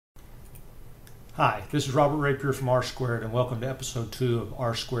Hi, this is Robert Rapier from R Squared, and welcome to episode 2 of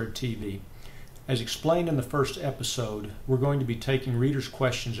R Squared TV. As explained in the first episode, we're going to be taking readers'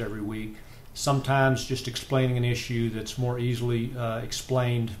 questions every week, sometimes just explaining an issue that's more easily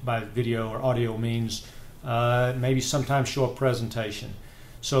explained by video or audio means, maybe sometimes show a presentation.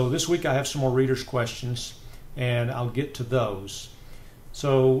 So this week I have some more readers' questions, and I'll get to those.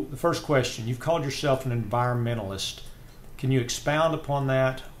 So the first question, you've called yourself an environmentalist. Can you expound upon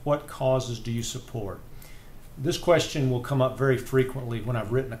that? What causes do you support? This question will come up very frequently when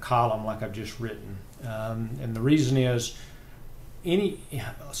I've written a column like I've just written. And the reason is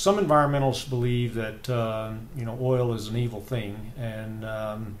some environmentalists believe that oil is an evil thing,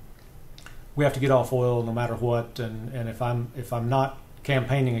 and we have to get off oil no matter what. And if I'm not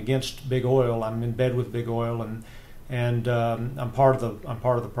campaigning against big oil, I'm in bed with big oil, and I'm part of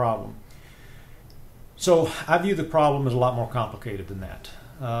the problem. So I view the problem as a lot more complicated than that.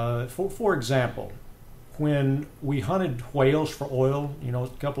 For example, when we hunted whales for oil, a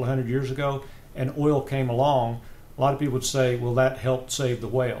couple of hundred years ago, and oil came along, a lot of people would say, well, that helped save the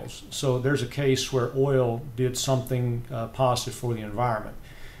whales. So there's a case where oil did something positive for the environment.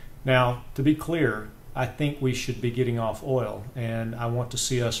 Now, to be clear, I think we should be getting off oil, and I want to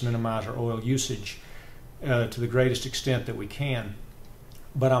see us minimize our oil usage to the greatest extent that we can.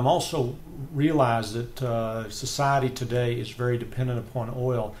 But I'm also realize that society today is very dependent upon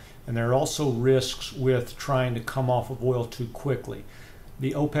oil, and there are also risks with trying to come off of oil too quickly.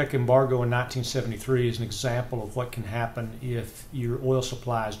 The OPEC embargo in 1973 is an example of what can happen if your oil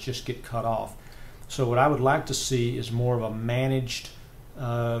supplies just get cut off. So what I would like to see is more of a managed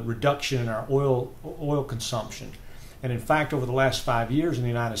reduction in our oil consumption. And in fact, over the last 5 years in the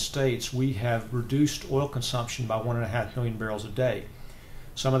United States, we have reduced oil consumption by 1.5 million barrels a day.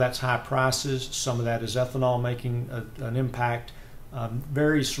 Some of that's high prices, some of that is ethanol making an impact,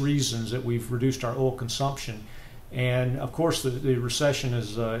 various reasons that we've reduced our oil consumption. And of course the recession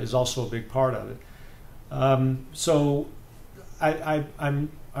is also a big part of it. So I'm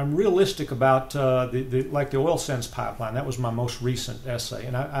realistic about like the oil sands pipeline. That was my most recent essay,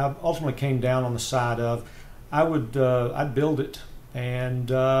 and I ultimately came down on the side of I'd build it, and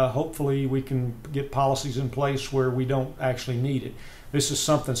hopefully we can get policies in place where we don't actually need it. This is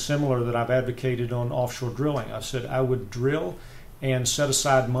something similar that I've advocated on offshore drilling. I've said I would drill and set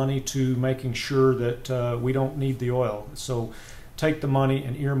aside money to making sure that we don't need the oil. So take the money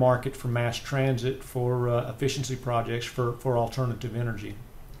and earmark it for mass transit, for efficiency projects, for alternative energy.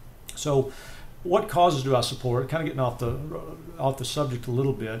 So what causes do I support? Kind of getting off the subject a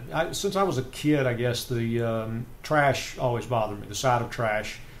little bit. Since I was a kid, I guess the trash always bothered me, the sight of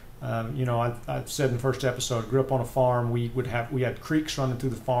trash. I've said in the first episode, I grew up on a farm. We had creeks running through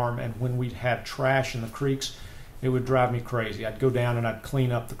the farm, and when we'd had trash in the creeks, it would drive me crazy. I'd go down and I'd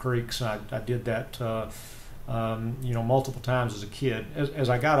clean up the creeks, and I did that multiple times as a kid. As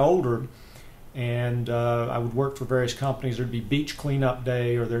I got older, and I would work for various companies, there'd be beach cleanup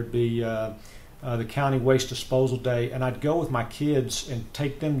day, or there'd be the county waste disposal day, and I'd go with my kids and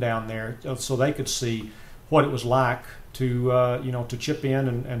take them down there so they could see what it was like to chip in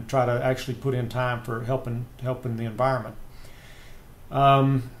and try to actually put in time for helping the environment.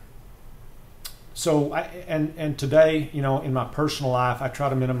 And today, in my personal life, I try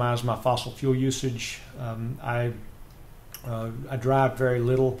to minimize my fossil fuel usage. I drive very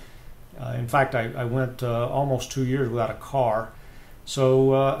little. In fact, I went almost 2 years without a car.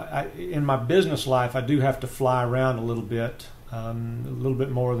 So in my business life, I do have to fly around a little bit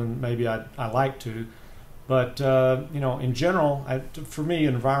more than maybe I like to. But in general, for me,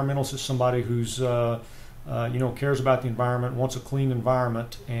 an environmentalist is somebody who's cares about the environment, wants a clean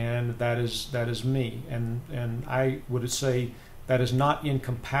environment, and that is me. And I would say that is not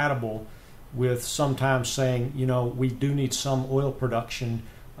incompatible with sometimes saying, we do need some oil production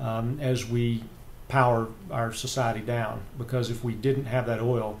as we power our society down. Because if we didn't have that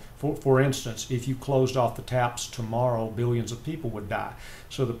oil, for instance, if you closed off the taps tomorrow, billions of people would die.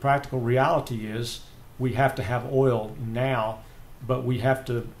 So the practical reality is, we have to have oil now, but we have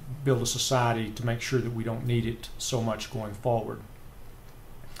to build a society to make sure that we don't need it so much going forward.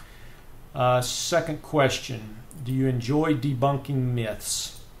 Second question, do you enjoy debunking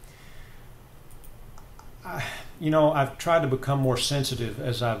myths? I've tried to become more sensitive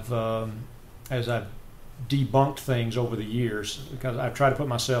as I've debunked things over the years, because I've tried to put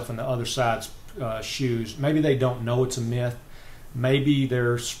myself in the other side's shoes. Maybe they don't know it's a myth. Maybe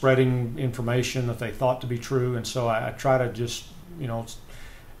they're spreading information that they thought to be true, and so I try to just,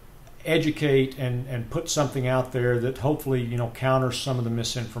 educate and put something out there that hopefully, counters some of the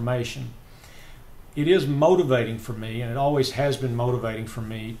misinformation. It is motivating for me, and it always has been motivating for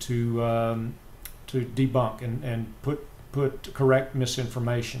me to debunk and put correct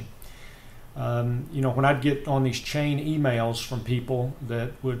misinformation. When I'd get on these chain emails from people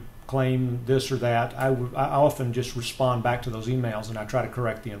that would claim this or that, I often just respond back to those emails and I try to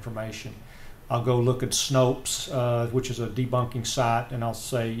correct the information. I'll go look at Snopes, which is a debunking site, and I'll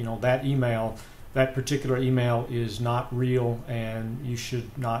say, that particular email is not real and you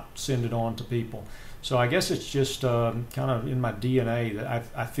should not send it on to people. So I guess it's just kind of in my DNA that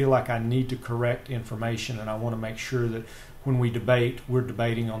I feel like I need to correct information, and I want to make sure that when we debate, we're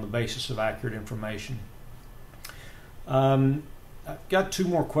debating on the basis of accurate information. I've got two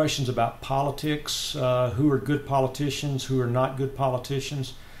more questions about politics. Who are good politicians? Who are not good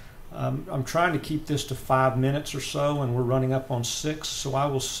politicians? I'm trying to keep this to 5 minutes or so, and we're running up on 6, so I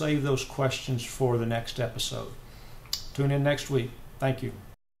will save those questions for the next episode. Tune in next week. Thank you.